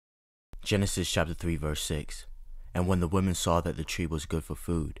Genesis chapter 3 verse 6. And when the woman saw that the tree was good for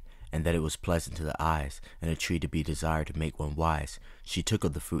food, and that it was pleasant to the eyes, and a tree to be desired to make one wise, she took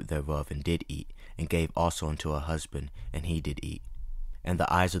of the fruit thereof, and did eat, and gave also unto her husband, and he did eat. And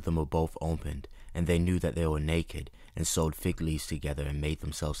the eyes of them were both opened, and they knew that they were naked, and sewed fig leaves together, and made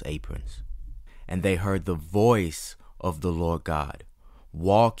themselves aprons. And they heard the voice of the Lord God,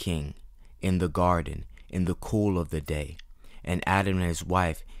 walking in the garden in the cool of the day. And Adam and his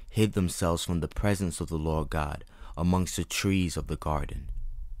wife hid themselves from the presence of the Lord God amongst the trees of the garden.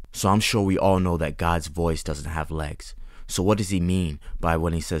 So I'm sure we all know that God's voice doesn't have legs. So what does he mean by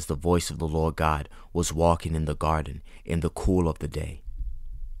when he says the voice of the Lord God was walking in the garden in the cool of the day?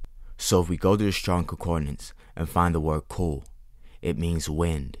 So if we go to the Strong Concordance and find the word cool, it means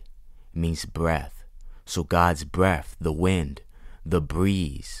wind, it means breath. So God's breath, the wind, the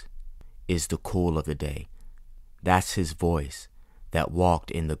breeze, is the cool of the day. That's his voice that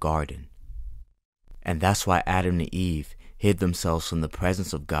walked in the garden. And that's why Adam and Eve hid themselves from the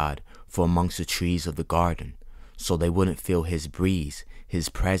presence of God for amongst the trees of the garden, so they wouldn't feel his breeze, his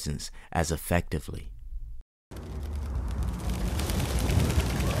presence, as effectively.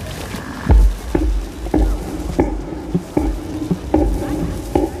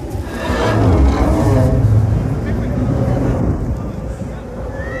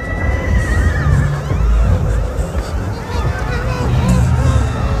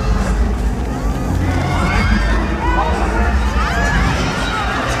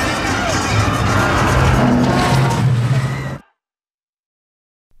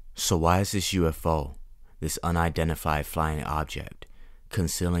 So why is this UFO, this unidentified flying object,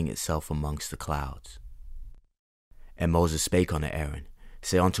 concealing itself amongst the clouds? And Moses spake unto Aaron,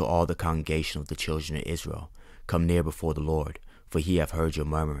 say unto all the congregation of the children of Israel, come near before the Lord, for he hath heard your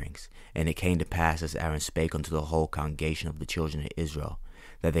murmurings. And it came to pass, as Aaron spake unto the whole congregation of the children of Israel,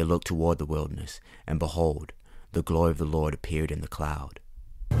 that they looked toward the wilderness, and behold, the glory of the Lord appeared in the cloud.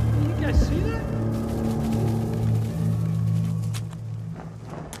 You guys see that?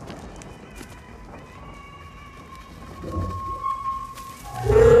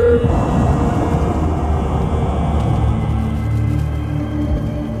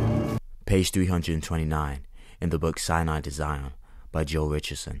 Page 329 in the book Sinai to Zion by Joe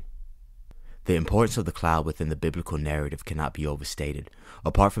Richardson. The importance of the cloud within the biblical narrative cannot be overstated.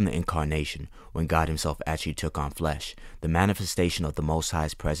 Apart from the incarnation, when God himself actually took on flesh, the manifestation of the Most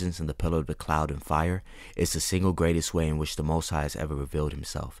High's presence in the pillar of the cloud and fire is the single greatest way in which the Most High has ever revealed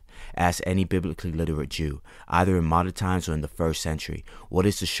himself. Ask any biblically literate Jew, either in modern times or in the first century, what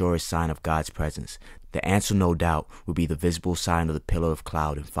is the surest sign of God's presence? The answer, no doubt, would be the visible sign of the pillar of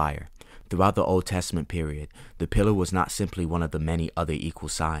cloud and fire. Throughout the Old Testament period, the pillar was not simply one of the many other equal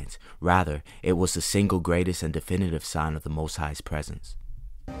signs. Rather, it was the single greatest and definitive sign of the Most High's presence.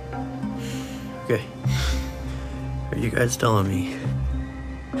 Okay. Are you guys telling me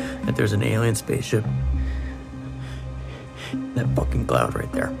that there's an alien spaceship in that fucking cloud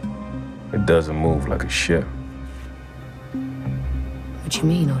right there? It doesn't move like a ship. What you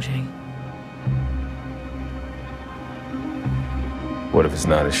mean, OJ? What if it's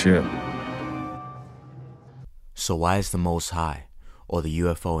not a ship? So why is the Most High, or the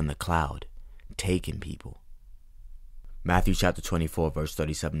UFO in the cloud, taking people? Matthew chapter 24 verse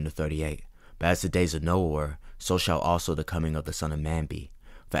 37 to 38. But as the days of Noah were, so shall also the coming of the Son of Man be.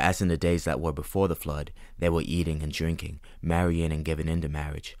 For as in the days that were before the flood, they were eating and drinking, marrying and giving into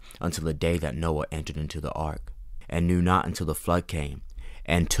marriage, until the day that Noah entered into the ark, and knew not until the flood came,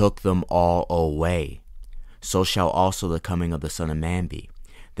 and took them all away. So shall also the coming of the Son of Man be.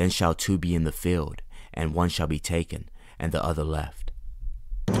 Then shall two be in the field, and one shall be taken, and the other left.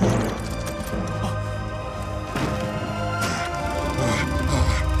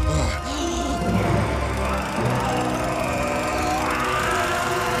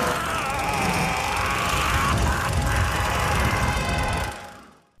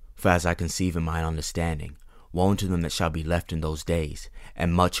 For as I conceive in mine understanding, woe unto them that shall be left in those days,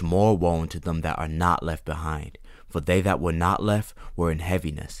 and much more woe unto them that are not left behind. For they that were not left were in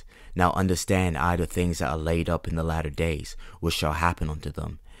heaviness. Now understand I the things that are laid up in the latter days, which shall happen unto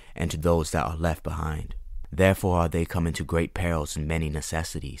them, and to those that are left behind. Therefore are they come into great perils and many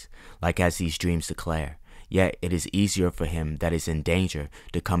necessities, like as these dreams declare. Yet it is easier for him that is in danger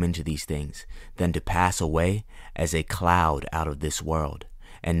to come into these things, than to pass away as a cloud out of this world,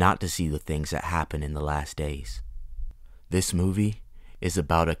 and not to see the things that happen in the last days. This movie is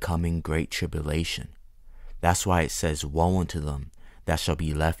about a coming great tribulation. That's why it says, woe unto them that shall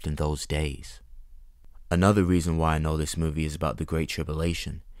be left in those days. Another reason why I know this movie is about the Great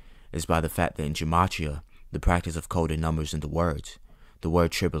Tribulation is by the fact that in Gematria, the practice of coding numbers into words, the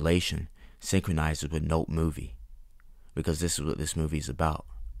word tribulation synchronizes with Note movie, because this is what this movie is about.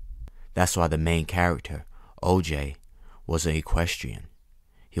 That's why the main character, OJ, was an equestrian.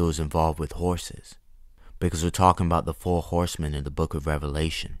 He was involved with horses, because we're talking about the 4 horsemen in the book of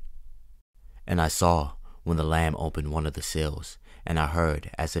Revelation. And I saw, when the Lamb opened one of the seals, and I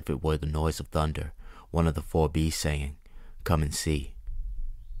heard, as if it were the noise of thunder, one of the 4 beasts saying, "Come and see."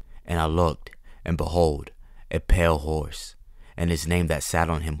 And I looked, and behold, a pale horse, and his name that sat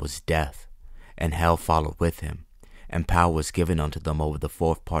on him was Death, and hell followed with him, and power was given unto them over the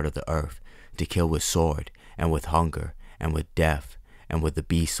 4th part of the earth, to kill with sword, and with hunger, and with death, and with the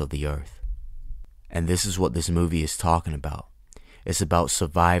beasts of the earth. And this is what this movie is talking about. It's about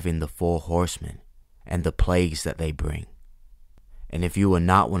surviving the 4 horsemen, and the plagues that they bring. And if you were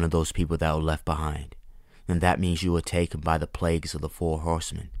not one of those people that were left behind, then that means you were taken by the plagues of the 4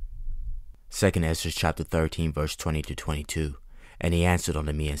 horsemen. 2 Ezra chapter 13 verse 20 to 22. And he answered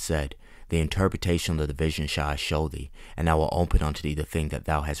unto me and said, The interpretation of the vision shall I show thee, and I will open unto thee the thing that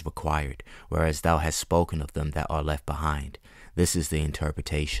thou hast required, whereas thou hast spoken of them that are left behind. This is the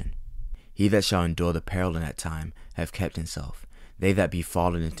interpretation. He that shall endure the peril in that time have kept himself. They that be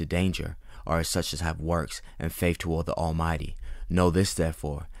fallen into danger are as such as have works and faith toward the Almighty. Know this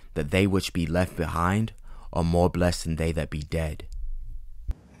therefore, that they which be left behind are more blessed than they that be dead.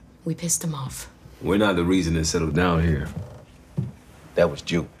 We pissed him off. We're not the reason to settle down here. That was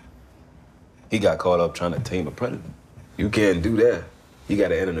Jew. He got caught up trying to tame a predator. You can't do that. You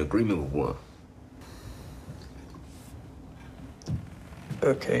gotta enter an agreement with one.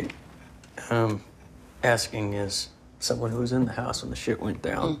 Okay. Asking as someone who was in the house when the shit went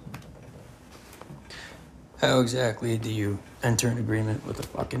down. How exactly do you enter an agreement with a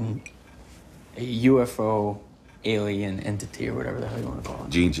UFO alien entity or whatever the hell you want to call it?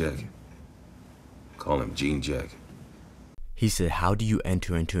 Gene Jacket. Call him Gene Jacket. He said, how do you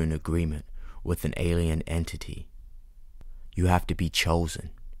enter into an agreement with an alien entity? You have to be chosen.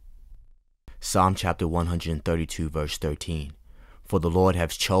 Psalm chapter 132 verse 13. For the Lord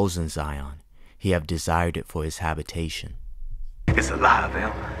hath chosen Zion. He hath desired it for his habitation. It's alive,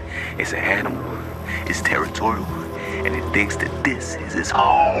 Em. It's an animal. It's territorial. And it thinks that this is its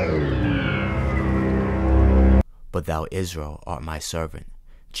home. But thou, Israel, art my servant,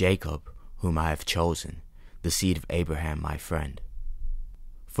 Jacob, whom I have chosen, the seed of Abraham my friend.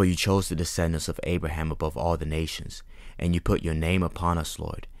 For you chose the descendants of Abraham above all the nations, and you put your name upon us,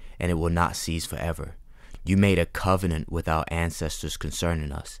 Lord, and it will not cease forever. You made a covenant with our ancestors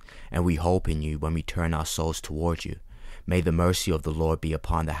concerning us, and we hope in you when we turn our souls toward you. May the mercy of the Lord be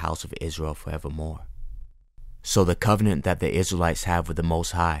upon the house of Israel forevermore. So the covenant that the Israelites have with the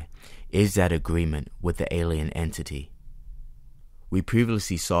Most High is that agreement with the alien entity. We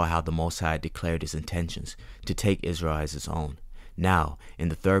previously saw how the Most High declared his intentions to take Israel as his own. Now, in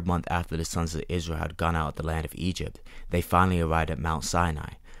the 3rd month after the sons of Israel had gone out of the land of Egypt, they finally arrived at Mount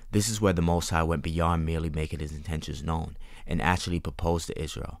Sinai. This is where the Most High went beyond merely making his intentions known, and actually proposed to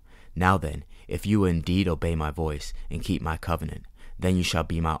Israel. Now then, if you will indeed obey my voice, and keep my covenant, then you shall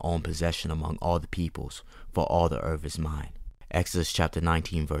be my own possession among all the peoples, for all the earth is mine. Exodus chapter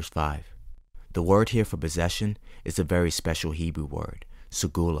 19 verse 5. The word here for possession is a very special Hebrew word,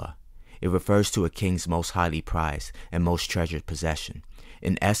 segula. It refers to a king's most highly prized and most treasured possession.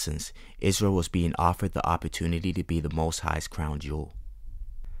 In essence, Israel was being offered the opportunity to be the Most High's crown jewel.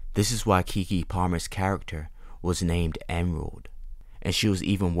 This is why Keke Palmer's character was named Emerald, and she was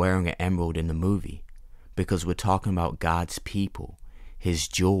even wearing an emerald in the movie, because we're talking about God's people, his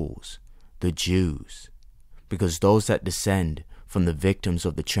jewels, the Jews, because those that descend from the victims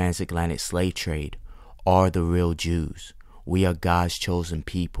of the transatlantic slave trade are the real Jews. We are God's chosen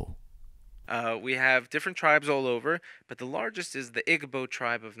people. We have different tribes all over, but the largest is the Igbo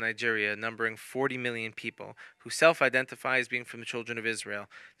tribe of Nigeria, numbering 40 million people, who self-identify as being from the children of Israel.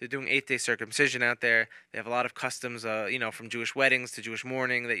 They're doing 8-day circumcision out there. They have a lot of customs, from Jewish weddings to Jewish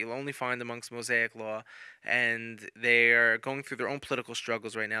mourning that you'll only find amongst Mosaic law, and they are going through their own political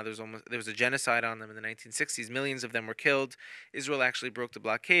struggles right now. There was a genocide on them in the 1960s. Millions of them were killed. Israel actually broke the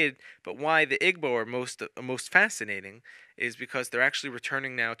blockade. But why the Igbo are most fascinating is because they're actually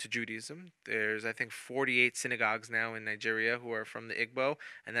returning now to Judaism. There's, I think, 48 synagogues now in Nigeria who are from the Igbo,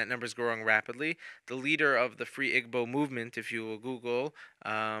 and that number is growing rapidly. The leader of the Free Igbo movement, if you will Google,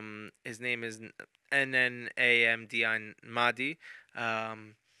 his name is Nnamdi Mahdi.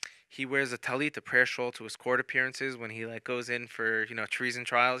 He wears a talit, a prayer shawl, to his court appearances when he goes in for treason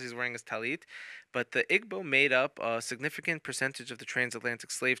trials. He's wearing his talit, but the Igbo made up a significant percentage of the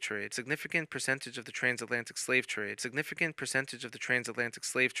transatlantic slave trade.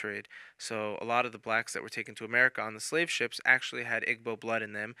 So a lot of the blacks that were taken to America on the slave ships actually had Igbo blood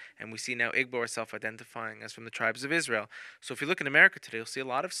in them, and we see now Igbo are self-identifying as from the tribes of Israel. So if you look in America today, you'll see a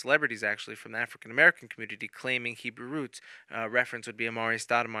lot of celebrities actually from the African American community claiming Hebrew roots. Reference would be Amari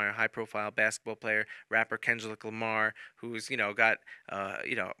Stoudemire, high-profile basketball player, rapper Kendrick Lamar, who's got I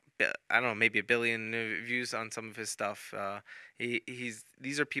don't know, maybe a billion views on some of his stuff.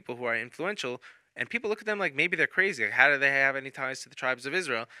 These are people who are influential, and people look at them like maybe they're crazy. Like, how do they have any ties to the tribes of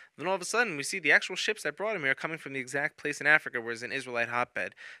Israel? Then all of a sudden, we see the actual ships that brought him here are coming from the exact place in Africa where it's an Israelite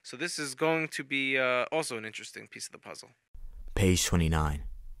hotbed. So this is going to be also an interesting piece of the puzzle. Page 29.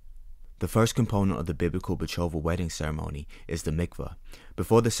 The first component of the biblical betrothal wedding ceremony is the mikvah.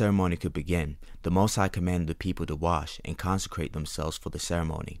 Before the ceremony could begin, the Most High commanded the people to wash and consecrate themselves for the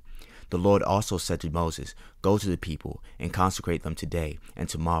ceremony. The Lord also said to Moses, "Go to the people and consecrate them today and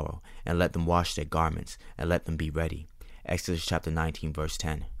tomorrow, and let them wash their garments, and let them be ready." Exodus chapter 19, verse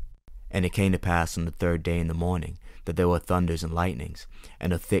 10. And it came to pass on the third day in the morning that there were thunders and lightnings,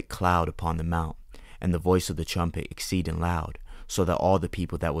 and a thick cloud upon the mount, and the voice of the trumpet exceeding loud, so that all the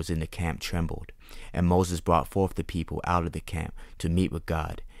people that was in the camp trembled. And Moses brought forth the people out of the camp to meet with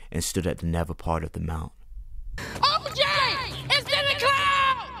God, and stood at the nether part of the mount. OJ! It's in the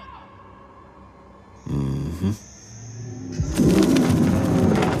cloud!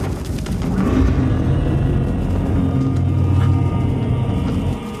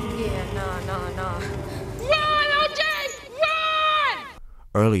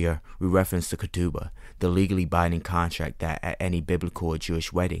 Earlier, we referenced the ketubah, the legally binding contract that at any biblical or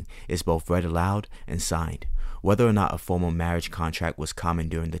Jewish wedding is both read aloud and signed. Whether or not a formal marriage contract was common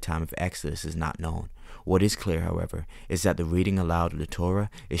during the time of Exodus is not known. What is clear, however, is that the reading aloud of the Torah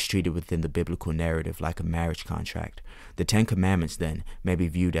is treated within the biblical narrative like a marriage contract. The Ten Commandments, then, may be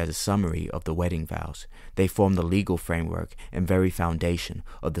viewed as a summary of the wedding vows. They form the legal framework and very foundation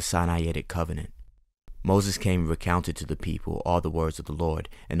of the Sinaitic covenant. Moses came and recounted to the people all the words of the Lord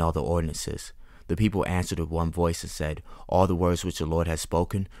and all the ordinances. The people answered with one voice and said, "All the words which the Lord has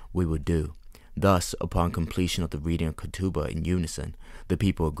spoken, we will do." Thus, upon completion of the reading of ketubah in unison, the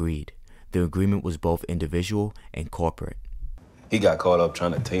people agreed. The agreement was both individual and corporate. He got caught up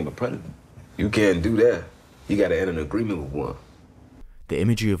trying to tame a predator. You can't do that. You got to enter an agreement with one. The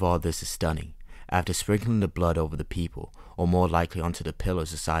imagery of all this is stunning. After sprinkling the blood over the people, or more likely onto the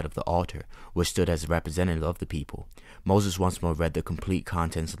pillars aside of the altar, which stood as a representative of the people, Moses once more read the complete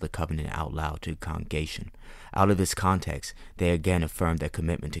contents of the covenant out loud to the congregation. Out of this context, they again affirmed their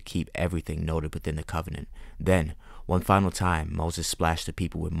commitment to keep everything noted within the covenant. Then, one final time, Moses splashed the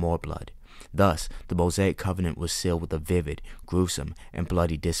people with more blood. Thus, the Mosaic covenant was sealed with a vivid, gruesome, and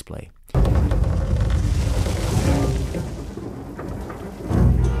bloody display.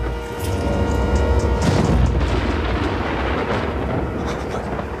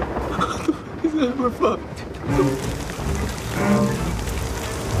 We're fucked.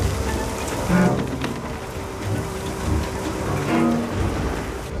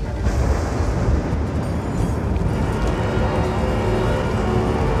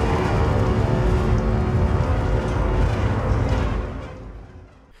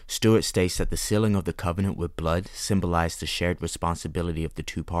 Stewart states that the sealing of the covenant with blood symbolized the shared responsibility of the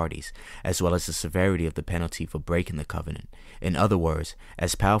two parties, as well as the severity of the penalty for breaking the covenant. In other words,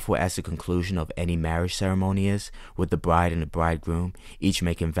 as powerful as the conclusion of any marriage ceremony is, with the bride and the bridegroom each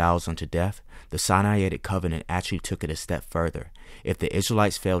making vows unto death, the Sinaitic covenant actually took it a step further. If the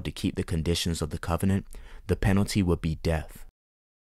Israelites failed to keep the conditions of the covenant, the penalty would be death.